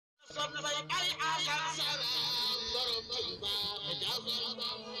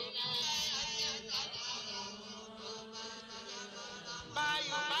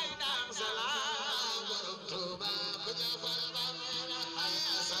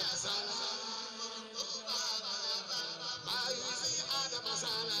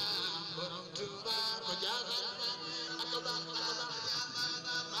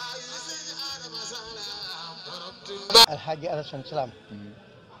Alxaaji Hassane Salam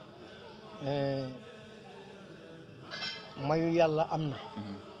mayu yàlla am na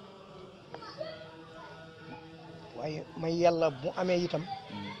waaye may yàlla bu amee itam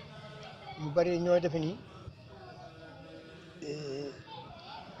ñu bari ñoo defe ni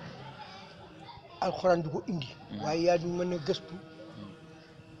alxuraan du ko indi waaye yaa du mën a gëstu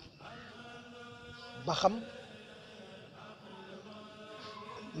ba xam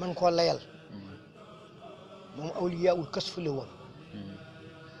man koo layal moom awliyaawul kasfu la woon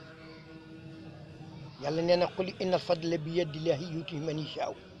yàlla nee na qul inna al-fadla bi yadillahi yuutihi man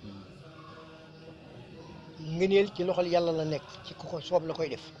yashaa ngëneel ci loxol yàlla la nekk ci ku ko soob la koy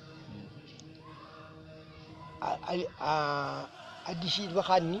def addis yi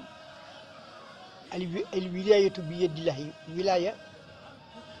waxaat ni al wilaayatu bi yadillahi wilaaya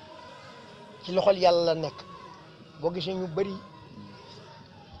ci loxol yàlla la nekk boo gisee ñu bëri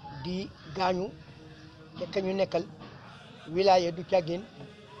di gaañu te ñu nekkal wilaaya du càggeen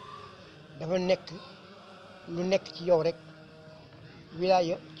dafa nekk lu nekk ci yow rek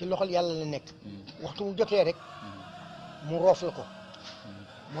wilaaya ci loxol yàlla la nekk waxtu mu jotee rek mu roof la ko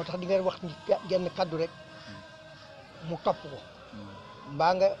moo tax di nga wax ni genn kàddu rek mu topp ko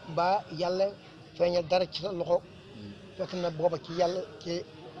mbaa yàlla feeñal dara ci sa loxo fekk na booba ci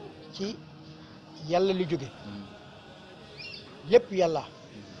yàlla lu jóge lépp yàlla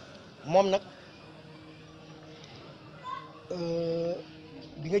moom nag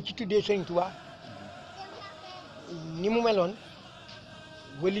bi nga ci tuddee Sëñ Tuubaa ni mu meloon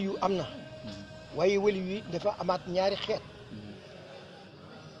wali yu am na waaye wali yu dafa amaat ñaari xeet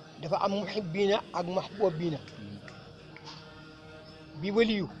dafa am muhibbiina ak mahbuubiina bi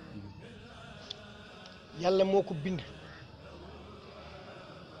wali yu yàlla moo ko bind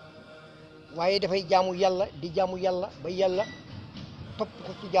waaye dafay jaamu yàlla di jaamu yàlla ba yàlla topp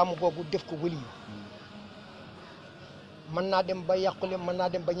ko ci jaamu googu def ko wali yu mën naa dem ba yàqule mën naa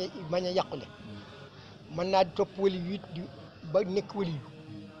dem bañ a yàqule mën naa di topp wali yu di ba nekk wali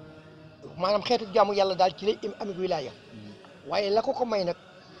yu maanaam xeetu jaamu yàlla daal ci lay amit wilaaya waaye la ko may nag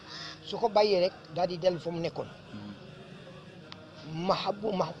su ko bàyyee rek daal di dellu fa mu nekkoon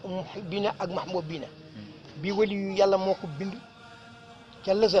muhibbiina ak mahbuubiina bi wali yu yàlla moo ko bind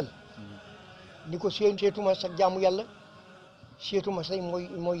ca lësal ni ko seetuma sa jaamu yàlla seetuma say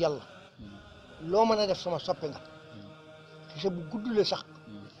mooy yàlla loo mën a def sama soppe nga xisa bu gudd la sax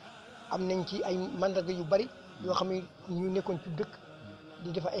am nañ ci ay mandarga yu bari yoo xam ne ñu nekkoon ci dëkk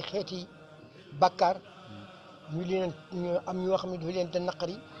di def ay xeeti bàkkaar ñu leen am ñoo xam ne dafa leen te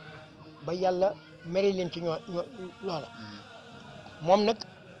naqari ba yàlla mere leen ci ñoo loola moom nag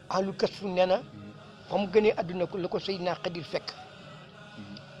ahlu kasfu nee na fa mu gënee àdduna ko la ko Seydina Xadir fekk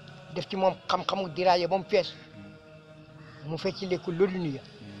def ci moom xam-xamu diraaya ba mu fees mu feccile ko loolu ni ya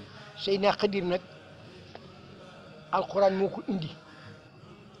Seydina Xadir nag alquran moo ko indi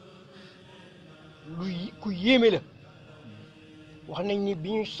ku yéeme la wax nañ ni bi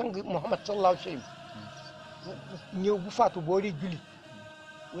ñuy sang Muhammad sallallahu alayhi wa sallam ñëw bu faatu boo dee julli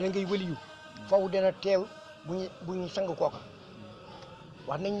wala ngay waliyu faw dana teew bu ñuy sang kooka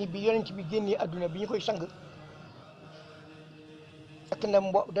wax nañ ni bi yonent bi génnee adduna bi ñu koy sang fekk na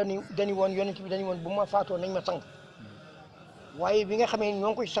dañu woon yonent bi dañu woon bu ma faatoo nañ ma sang waaye bi nga xamee ñoo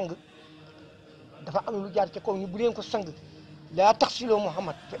ngi koy sang dafa am lu jaar ca kaw ni bu leen ko sang laa taxsiloo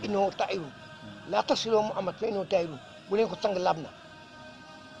Muhammad fa innahu taahirun laa taxsiloo Muhammad fa innahu taahirun bu leen ko sang laab na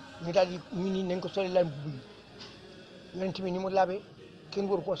ñu daal di ñu ni nañ ko soli laan bu buy yonent bi ni mu laabee kenn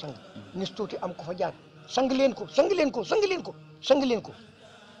waru koo sang nis tuuti am ko fa jaar sang leen ko sang leen ko sang leen ko sang leen ko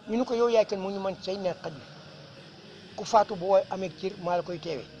ñu ni ko yow yaay kan mu ñu man Seydina Xadir ku faatu boo amee cër maa la koy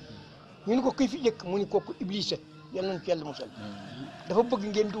teewee ñu ni ko kuy fi jëkk mu ni kooku Iblis yal nañu ci yàlla musal dafa bëgg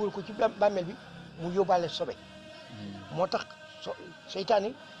ngeen dugal ko ci bàmmeel bi mu yóbbaale sobe moo tax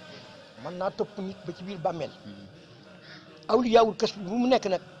seytaane mën naa topp nit ba ci biir bàmmeel awliyaawul kas bi bu mu nekk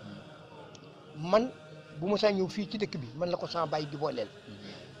nag man bu ma saa ñëw fii ci dëkk bi man la ko sama bàyyi di booleel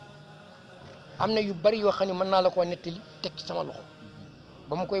am na yu bari yoo xam ne mën naa la koo nettali teg ci sama loxo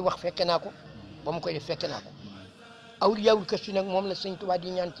ba mu koy wax fekke naa ko ba mu koy def fekke naa ko awliyaawul kas bi nag moom la Sëñ Tuubaa di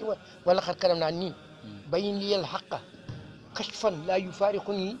ñaan ci wala xar kanam naa nii bayin liyal xaqa kashfan laa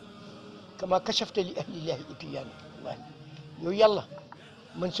yufaariquni kama kashafta li ahlillahi itiyaani wallahi yow yàlla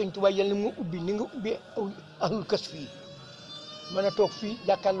man sëñ Tuubaa yàlla mu ubbi ni nga ubbi ahlul kas fii mën a toog fii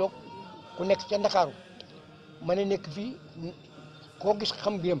jàkkaarloog ku nekk ca Ndakaaru mën a nekk fii koo gis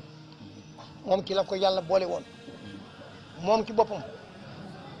xam biram moom ci la ko yàlla boole woon moom ci boppam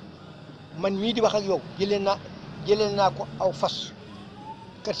man mii di wax ak yow jëlee naa ko aw fas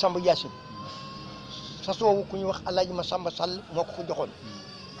kër Samba Yaasin fas woowu ku ñuy wax Alaaji Masamba Sall moo ko joxoon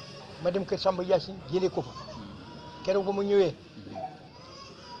ma dem kër Samba Yaasin jëlee ko fa keroog ba ma ñëwee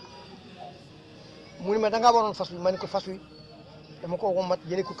mu ne ma da ngaa waroon fas wi ma ne ko fas wi dama ko womat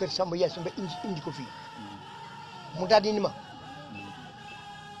jëlee ko kër Samba Yaasin ba indi ko fii mu daal di ni ma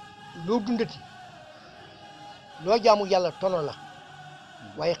loo dundati loo jaamu yàlla tono la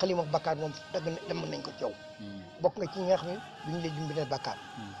waaye xalima bakkaar moom dagg na dem nañ ko coow bokk nga ci ñi nga xam ne duñu lay dimbali bakkaar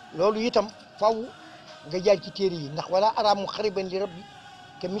loolu itam faw nga jaar ci téere yi ndax wala araam mu xariban li rabbi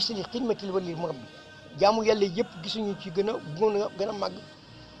ke misli xidmatil walil mu rabbi jaamu yàlla yëpp gisuñu ci gën a màgg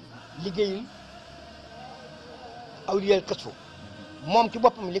liggéeyul awliyal kasfu moom ci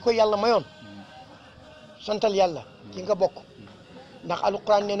boppam li ko yàlla mayoon santal yàlla ci nga bokk ndax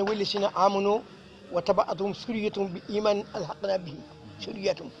alquran nee na wali si na amano wa tabaatuhum suriyatuhum bi iman alhaqna bihim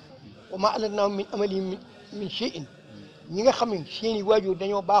suriyatuhum wa ma alatnahum min amalihim min shay'in ñi nga xam ne seeni waajur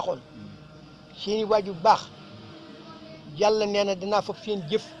dañoo baaxoon seeni waajur baax yàlla nee na danaa fab seen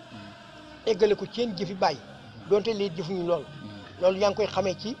jëf eggale ko seen jëfi bàyyi donte lee jëfuñu loolu yaa ngi koy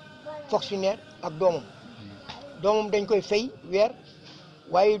xamee ci fonctionnaire ak doomam dañ koy fay weer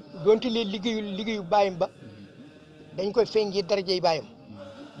waaye donte lee liggéeyu bàyyam ba dañ koy fay ngir darajey bàyyam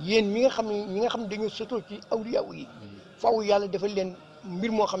yéen ñi nga xam ne dañoo sotoo ci awliya yi faw yàlla defal leen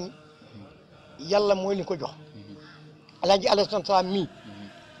mbir moo xam ne yàlla mooy li ko jox alaaji Alassane Salam mii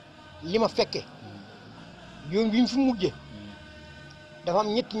li ma fekke yoon bi ñu fi mujjee dafa am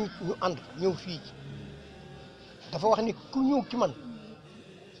ñetti nit ñu ànd ñëw fii dafa wax ni ku ñëw ci man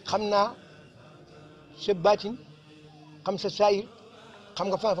xam naa sa baatin xam sa saayir xam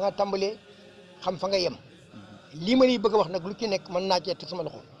nga fa nga tàmbalee xam fa nga yem lii ma lay bëgg a wax nag lu ci nekk mën naa cee teg sama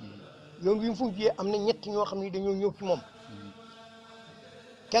loxo yoon bi mu fu jiyee am na ñett ñoo xam ne dañoo ñëw ci moom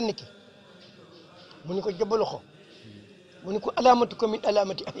kenn ki mu ni ko jëba loxo mu ni ko alaamatu ko min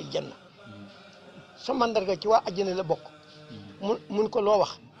alaamati ahlil janna sa mandarga ci waa àjjana la bokk mun ko loo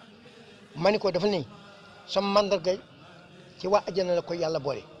wax ma ni ko dafa ne sa mandarga ci waa àjjana la ko yàlla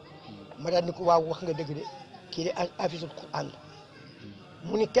boole ma daal ni ko waaw wax nga dëgg de kii de afisul Qur'an la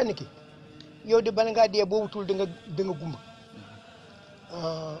mu ni kenn ki yow de bala ngaa dee boo wutul da nga gumba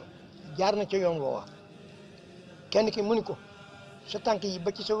jaar na ca yoon woowa kenn ki mu ni ko sa tànk yi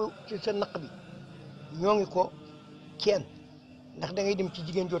ba ci sa naq bi ñoo ngi ko ceen ndax da ngay dem ci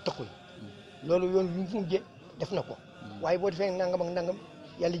jigéen joo taxul loolu yoon yu mu mujjee def na ko waaye boo defee nangam ak nangam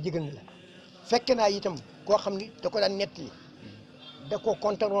yàlla jégal na la fekk naa itam koo xam ni da ko daan nettali da ko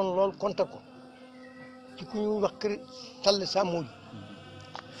kontaroon lool kontar ko ci ku ñuy wax kër Sall Samori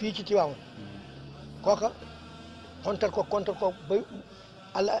fii ci Tiwaawan kooka kontar ko ba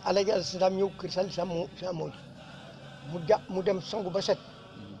Alaaji Alassane ñëw kër Sall Samori mu dem sangu ba set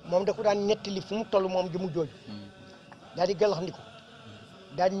moom da ko daan nettali fu mu toll moom jëmu jooju daal di gàllax ndi ko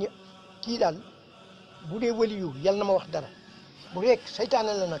daal di kii daal bu dee waliyu yal na ma wax dara bu fekk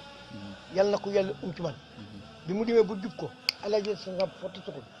saytaane la nag yal na ko yàlla ci man bi mu demee bu jub ko Alaaji Alassane fotti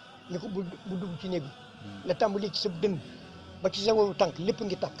ko ni ko bu dugg ci néeg bi la tàmbali ci sa dënn ba ci sa waru tànk lépp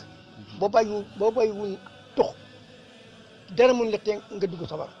ngi tàkk boo bàyyiwul tux dara mun la tee nga dugg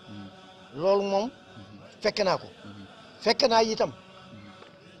sabar loolu moom fekk naa ko fekk naa itam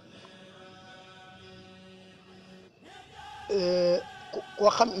koo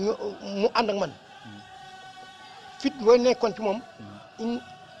xam mu ànd ak man fit boo nekkoon ci moom in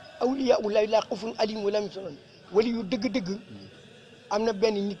awliya ulay laa xawfun alayhim wa laa hum yahzanun wali yu dëgg-dëgg am na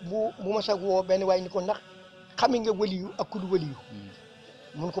benn nit bu ma sag woo benn waaye ni ko ndax xame nga wali yu ak ku dul wali yu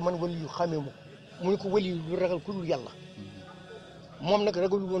mun ko man wali yu xamee ma ko mun ko wali yu lu ragal ku dul yàlla moom nag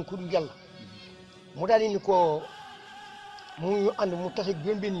ragalu woon ku dul yàlla mu daal di ni ko mu ñu ànd mu tase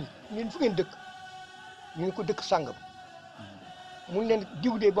juróom benn nit fu ngeen dëkk ñu ni ko dëkk sàngam mun leen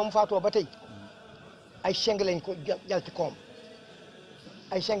diw de ba mu faatoo ba tey ay seng lañ ko jal ci kawam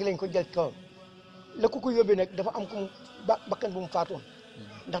ay seng lañ ko jal ci kawam la ko yóbbee nag dafa am ku mu bakkan bu mu faatoon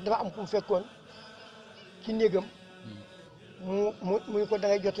ndax dafa am ku mu fekkoon ci néegam mu ko da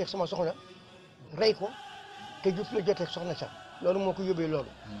ngay jotee sama soxna rey ko te jut la jotee soxna sax loolu moo ko yóbbee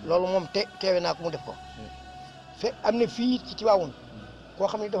loolu moom teewe naa ko mu def ko am na fii ci Tiwaawoon koo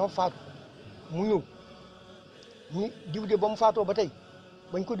xam ne dafa faatu mu ñëw ñu diw de ba mu faatoo ba tey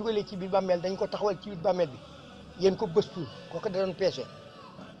bañ ko dugalee ci biir bàmmeel dañ ko taxawal ci biir bàmmeel bi yéen ko bëstul kooku da doon peese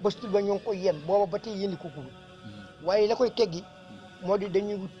bëstul ba ñoo ngi koy yen booba ba tey yéen ko waaye la koy teggi moo di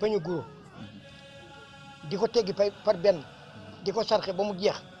dañuy wut pañe guro di ko teggi par benn di ko sarxe ba mu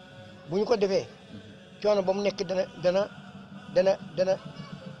jeex bu ñu ko defee coono ba mu nekk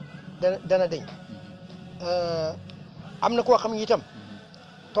dana deñ am na koo xam ne itam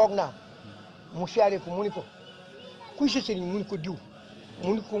toog naa mu siyaare ko mu ni ko kuy sa sëriñ mu ni ko diw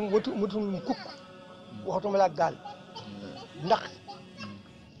mu ni ko matul mu kukk waxatuma laa gaal ndax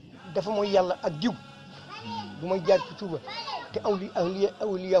dafa mooy yàlla ak diw du may jaar ci tuuba te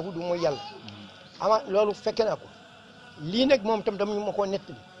awliyaahu du mooy yàlla ama loolu fekke naa ko lii nag moom tam dama ma koo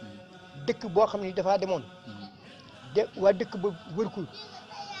nettali dëkk boo xam ne dafaa demoon de waa dëkk ba wër ko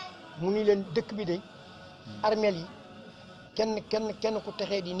mu ni leen dëkk bi de armeel yi kenn ku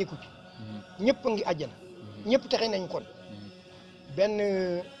texee di nekku ci ñëpp a ngi àjjana ñëpp texe nañ kon benn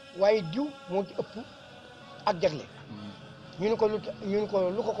waaye diw moo ci ëpp ak jagle ñu ne ko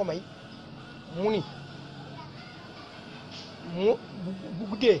lu ko may mu ni bu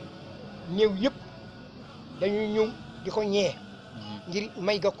guddee néew yëpp dañuy ñëw di ko ñee ngir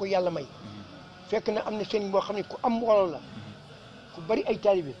may ga ko yàlla may fekk na am na sëriñ boo xam ne ku am mbooloo la ku bari ay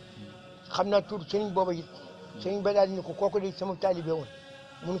taalibe xam naa tur sëriñ booba it sëriñ ba daal di ne ko kooku de sama taalibe woon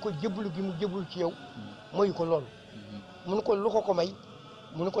mun ko jébbalu gi mu jébbalu ci yow mayu ko loolu mun ko lu ko may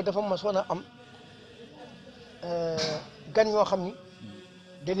mun ko dafa ma soon a am gan ñoo xam ni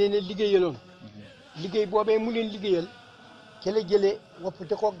da leen a liggéeyaloon liggéey boobee mu leen liggéeyal ca la jëlee wopp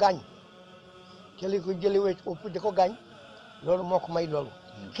da ko gaañ ca la ko jëlee wopp da ko gaañ loolu moo ko may loolu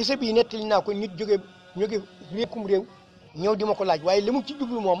xise bii nettali naa ko nit jóge réekum réew ñëw di ma ko laaj waaye li mu ci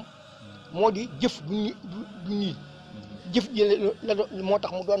jublu moom moo di jëf du niil jëf jële la moo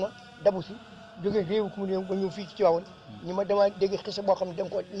tax mu doon dabu si jóge réekum réew ba ñëw fii ci Tiwaawan ñu ma dama dégg xise boo xam ne da nga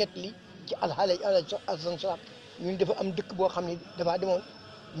ko nettali ci Hassane Salam ñun dafa am dëkk boo xam ne dafaa demoon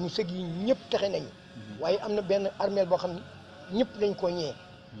ñu sëg yi ñëpp texe nañu waaye am na benn armeel boo xam ne ñëpp dañ koo ñëwee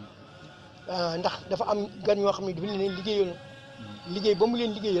ndax dafa am gan yoo xam ne dafa leen liggéeyal liggéey ba mu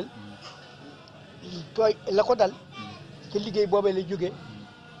leen liggéeyal tooy la ko dal te liggéey boobee la jógee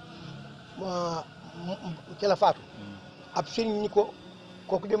ca la faatu ab sëriñ ni ko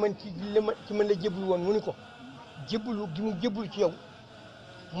kooku de man ci mën la jébbalu woon mu ni ko jébbalu gi mu jébbalu ci yow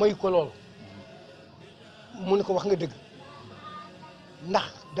mooy ko loolu mu ni ko wax nga dëgg ndax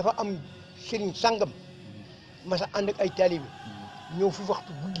dafa am sëriñ sàngam masa ànd ak ay taalibe ñëw fi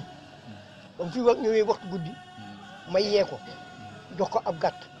waxtu guddi ba mu fi ñëwee waxtu guddi may yee ko jox ko ab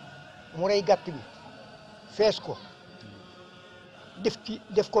gàtt mu rey gàtt bi fees ko def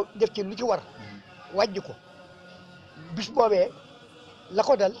ci lu ci war wàjj ko bis boobee la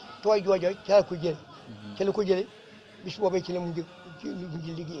ko dal tooy joojooy ca la ko jële bis boobee ci la mu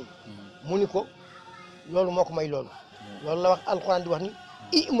liggéey mu ni ko loolu moo ko may loolu la wax alxuraan di wax ni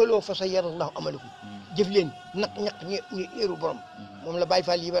i'maloo fa sayyarallahu amalakum jëf leen ñaq néeru borom moom la Baay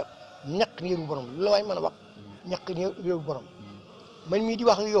Faal yi ba ñaq néeru borom lu la waay mën a wax ñaq néeru borom man mii di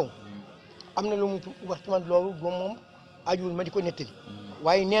wax ak yow am na lu mu wax ci man loolu moom ajuwul ma di ko nettali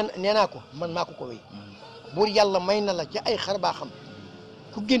waaye nee naa ko man maa ko wéy buur yàlla may na la ci ay xar baa xam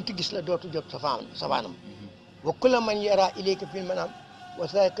ku gént gis la dootu jot safaanam wa kulla man yara ilayka fil manaam wa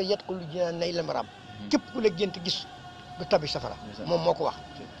saaka yadxulu jinaan nayla maram képp ku la gént gis du tabi safara moom moo ko wax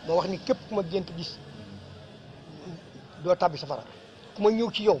moo wax ni képp ku ma gént gis doo tabi safara ku ma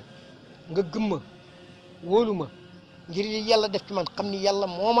ñëw ci yow nga gëmma wóolu ma ngir li yàlla def ci man xam ni yàlla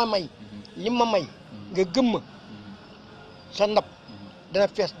moo ma may li ma may nga gëmma sa ndab dana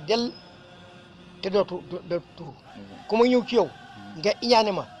fees del te dootu turu ku ma ñëw ci yow nga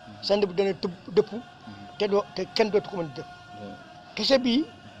iñaane ma sa ndab dana dëpp te kenn dootu ko mën dëpp xise bii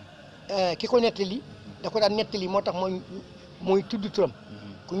ki ko nettali da ko daan nettali moo tax mooy tudd turam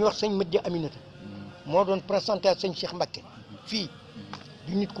ku ñu wax sëñ Madja Aminata moo doon présenté sëñ Cheikh Mbacké fii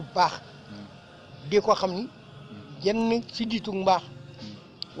du nit ku baax di ko xam ni jenn si diitu mbaax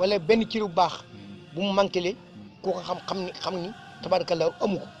wala benn ciru baax bu mu manqué ku ko xam ni tabarakallaa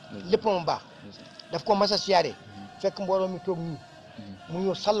amu ko lépp mu baax daf ko mas a siyaare fekk mbooloo mi toog nii mu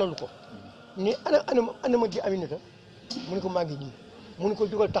ñëw sallalu ko ni ana Madja Aminata mu ni ko maa ngi nii mu ni ko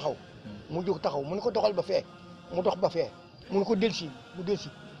jógal taxaw mu jóg taxaw mu ni ko doxal ba fee mu dox ba fee mu ni ko delsi mu delsi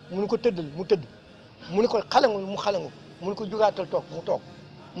mu ni ko tëddal mu tëdd mu ni ko xalangu mu xalangu mu ni ko jógaatal toog mu toog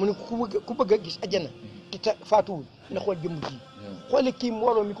mu ni ko ku bëgg a gis ajjana te faatuwul na xool jëmm ji xoole kii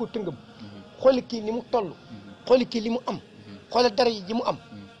mbooloo mi ko tëngam xoole kii ni mu toll xoole kii li mu am xoole dara ji mu am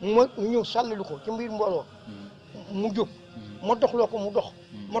mu ñëw sàllalu ko ci mbir mbooloo mu jóg ma doxloo ko mu dox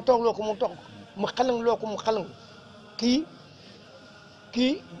ma toogloo ko mu toog ma xalangloo ko mu xalangu kii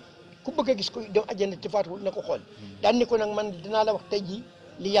ku bëgg a gis ko dem ajjana te faatuwul na ko xool daan ni ko nag man dinaa la wax tey jii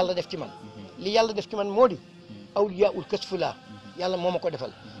li yàlla def ci man li yàlla def ci man moo di awliyaul kasfu laa yàlla moo ma ko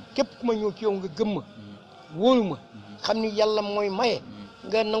defal képp ku ma ñëw ci yow nga gëm ma wóolu ma xam ni yàlla mooy maye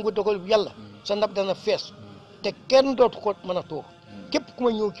nga nangu dogal bi yàlla sa ndab dana fees te kenn dootu ko mën a tuur képp ku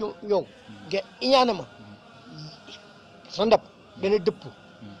ma ñëw ci yow nga iñaane ma sa ndab dana dëpp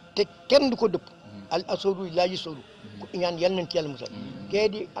te kenn du ko dëpp al asoodu laa yusoodu ku iñaan yal nañ ci yàlla musal kee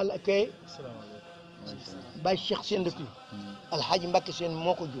di al kee Baye Cheikh seen dëkk alxaaji Mbàkke seen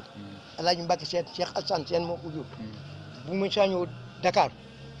moo ko jur alxaaji Mbàkke seen Cheikh Hassane seen moo ko jur bu ma saa ñëw Dakar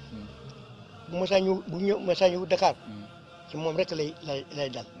bu ma saa ñëw Dakar ci moom rek lay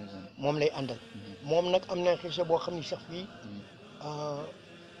dal moom lay àndal moom nag am na xisa boo xam ni sax fii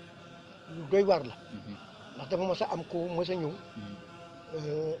lu doy waar la ndax dafa mos a am ko mos a ñëw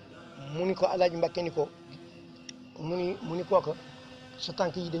mu ni ko alaaji Mbàkke ni ko mu ni kooka sa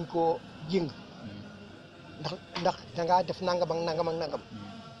tànk yi dañ koo jéng ndax dangaa def nangam ak nangam ak nangam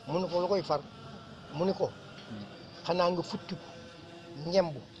mu ni ko lu koy far mu ni ko xanaa nga futtiku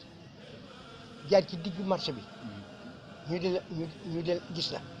ngemb jaar ci digg marché bi ñu del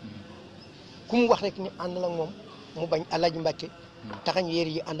gis la ku mu wax rek ni ànd ak moom mu bañ alaaji Mbàkke taxañ yéer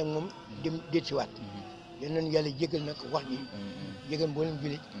yi ànd ak moom dem déet si waat yal nañu yàlla jégal nag wax ji jégal mboolem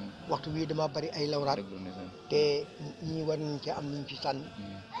jullit waxtu bii dama bari ay lawraat te ñi war nañ ci am luñ ci sànni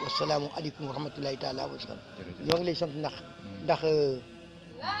wasalaamu aleykum wa rahmatullahi taala wa salaam ñoo ngi lay sant ndax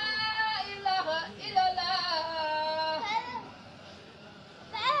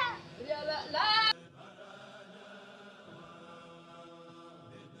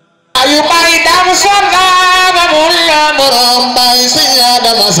ayu bay dam songa ba mulla borom bay sëñ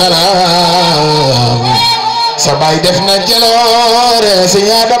Adama Salam sa bay def na jaloore sëñ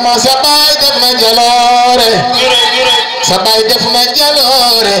Adama sa bay def na jaloore sa bay def na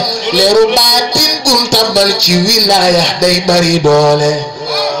jaloore leeru baatin gun tabal ci wilaya day bari doole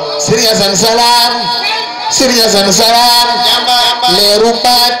sëñ Hassane Salam sëñ Hassane Salam leeru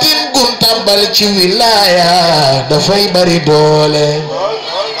baatin gun tabal ci wilaya dafay bari doole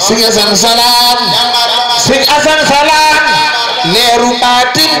sëñ Hassane Salam sëñ Hassane Salam leeru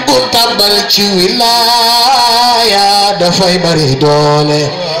baatin gu tabal ci wilaya dafay bari doole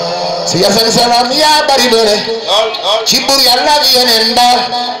sëñ Hassane Salam yaa bari doole ci bur yàlla ak yeneen ba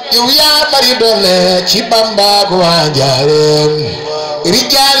yow yaa bari doole ci Bamba ak waa Njaareem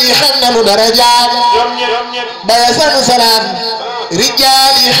rijaal yi xam nanu darajaam Baye Hassane Salam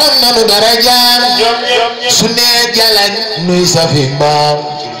rijaal yi xam nanu darajaam su nee jalañ nuy safi mbaam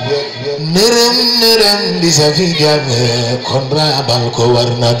nërëm nërëm di safi jame kon raabal ko war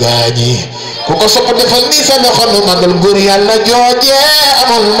na gaañi ku ko sopp defal ni sa loxo nu magal góor yàlla jooje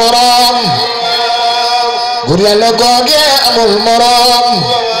amul morom góor yàlla googe amul morom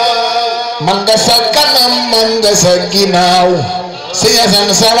man nga sa kanam man nga sa ginnaaw sëñ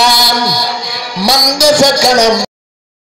Hassane Salam man nga sa kanam